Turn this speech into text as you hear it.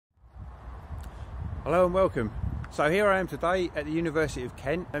Hello and welcome. So here I am today at the University of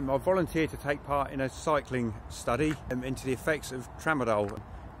Kent, and I've volunteered to take part in a cycling study into the effects of Tramadol,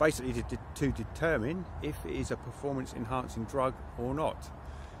 basically to determine if it is a performance enhancing drug or not.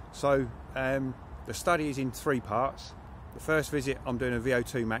 So the study is in three parts. The first visit I'm doing a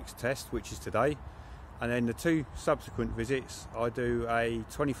VO2 max test, which is today, and then the two subsequent visits I do a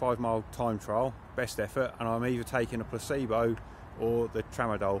 25-mile time trial, best effort, and I'm either taking a placebo or the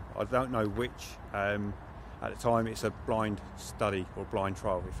Tramadol. I don't know which. At the time it's a blind study or blind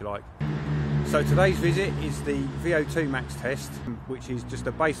trial, if you like. So today's visit is the VO2 max test, which is just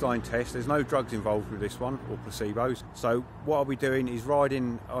a baseline test. There's no drugs involved with this one or placebos. So what I'll be doing is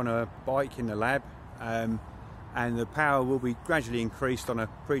riding on a bike in the lab, and the power will be gradually increased on a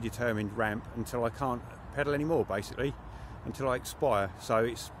predetermined ramp until I can't pedal anymore, basically, until I expire. So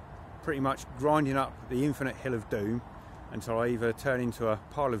it's pretty much grinding up the infinite hill of doom until I either turn into a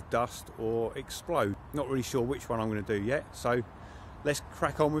pile of dust or explode. Not really sure which one I'm going to do yet, so let's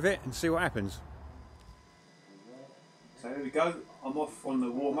crack on with it and see what happens. So here we go, I'm off on the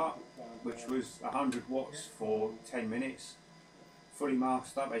warm-up, which was 100 watts for 10 minutes. Fully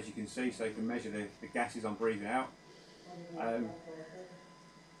masked up, as you can see, so you can measure the gases I'm breathing out. A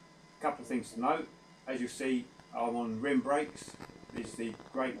couple of things to note. As you'll see, I'm on rim brakes. This is the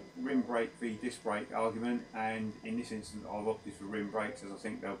great rim brake v disc brake argument, and in this instance I've opted for rim brakes as I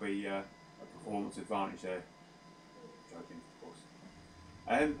think there'll be a performance advantage there. Joking, of course.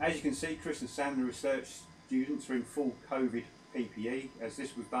 As you can see, Chris and Sam, the research students, are in full COVID PPE, as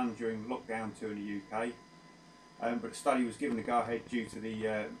this was done during lockdown 2 in the UK, but the study was given the go-ahead due to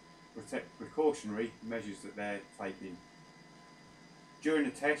the precautionary measures that they're taking. During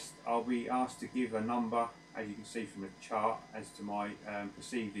the test I'll be asked to give a number, as you can see from the chart, as to my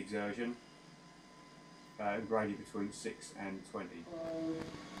perceived exertion, graded between 6 and 20.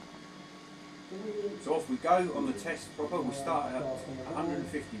 So off we go on the test proper. We start at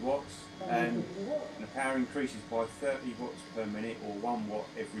 150 watts and the power increases by 30 watts per minute, or 1 watt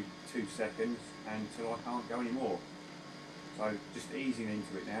every 2 seconds, until I can't go anymore. So just easing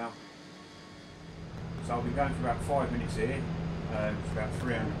into it now. So I'll be going for about 5 minutes here. It's about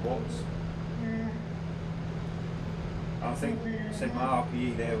 300 watts. I think I said my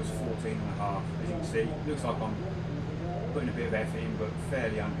RPE there was 14.5. As you can see, it looks like I'm putting a bit of effort in, but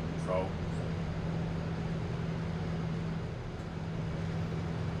fairly under control.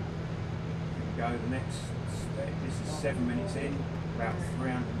 Here we go, the next step. This is 7 minutes in, about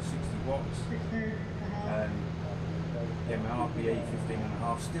 360 watts. Yeah, my RPE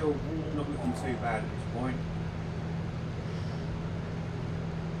 15.5, still not looking too bad at this point.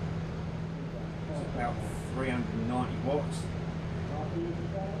 It's about 390 watts.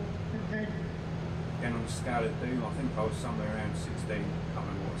 Again, on the scale of doom, I think I was somewhere around 16, I can't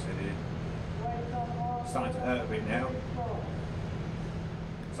remember what I said here. Starting to hurt a bit now.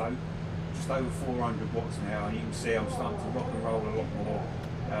 So, just over 400 watts now, and you can see I'm starting to rock and roll a lot more,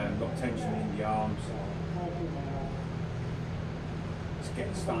 a lot of tension in the arms.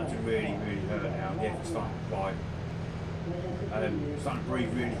 It's starting to really hurt now, the effort's starting to bite. Starting to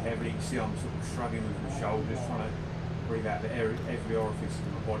breathe really heavily. You can see I'm sort of shrugging with my shoulders, trying to breathe out every orifice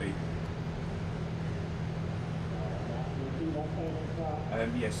in my body.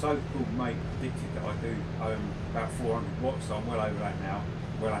 Yeah, so-called mate predicted that I do about 400 watts, so I'm well over that now.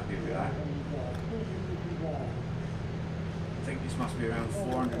 Well happy with that. I think this must be around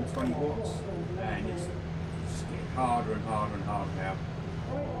 420 watts, and it's just getting harder and harder and harder now.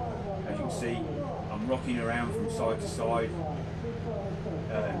 As you can see, I'm rocking around from side to side,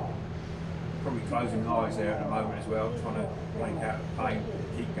 probably closing my eyes there at the moment as well, trying to blank out the pain,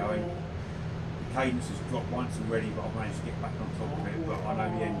 keep going. The cadence has dropped once already, but I've managed to get back on top of it, but I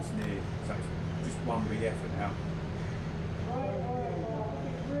know the end's near, so it's just one big effort now.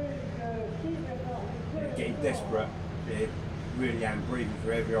 Getting desperate here, really am breathing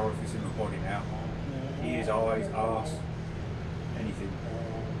through every orifice in my body now. Ears, eyes, arse, anything.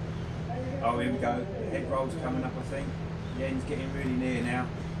 Oh, here we go, the head roll's coming up, I think. The end's getting really near now.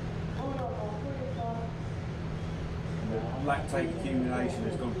 And the lactate accumulation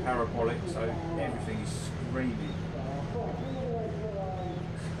has gone parabolic, so everything is screaming.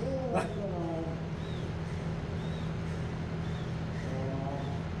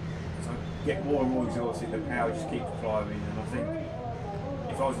 So I get more and more exhausted, the power just keeps climbing, and I think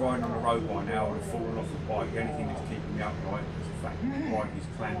if I was riding on a road by now, I would have fallen off the bike. The only thing that's keeping me upright is the fact that the bike is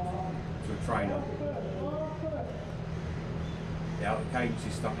clamped to a trainer. Yeah, the cadence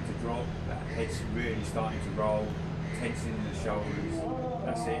is starting to drop, the head's really starting to roll, tensing in the shoulders.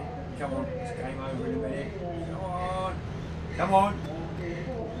 That's it. Come on, it's game over in a minute. Come on! Come on!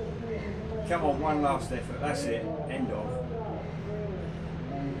 Come on, one last effort, that's it, end of.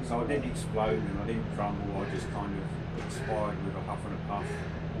 So I didn't explode and I didn't crumble, I just kind of expired with a huff and a puff.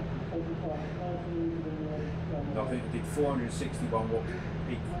 And I think I did 461 watt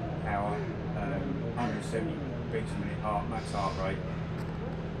peak power, 170 beats a minute max heart rate.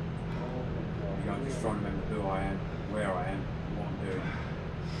 I'm just trying to remember who I am, where I am, what I'm doing,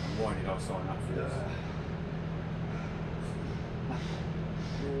 and why did I sign up for this.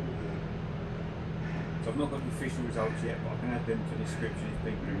 So I've not got the official results yet, but I can add them to the description if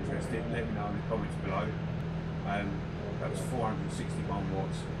people are interested. Let me know in the comments below. That was 461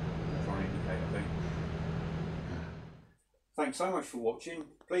 watts, I'm trying to indicate, I think. Thanks so much for watching.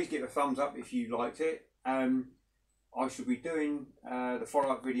 Please give a thumbs up if you liked it. I shall be doing the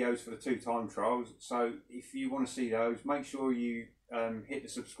follow-up videos for the 2 time trials, so if you want to see those, make sure you hit the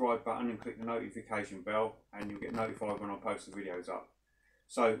subscribe button and click the notification bell, and you'll get notified when I post the videos up.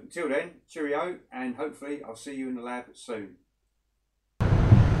 So until then, cheerio, and hopefully I'll see you in the lab soon.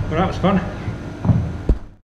 Well, that was fun.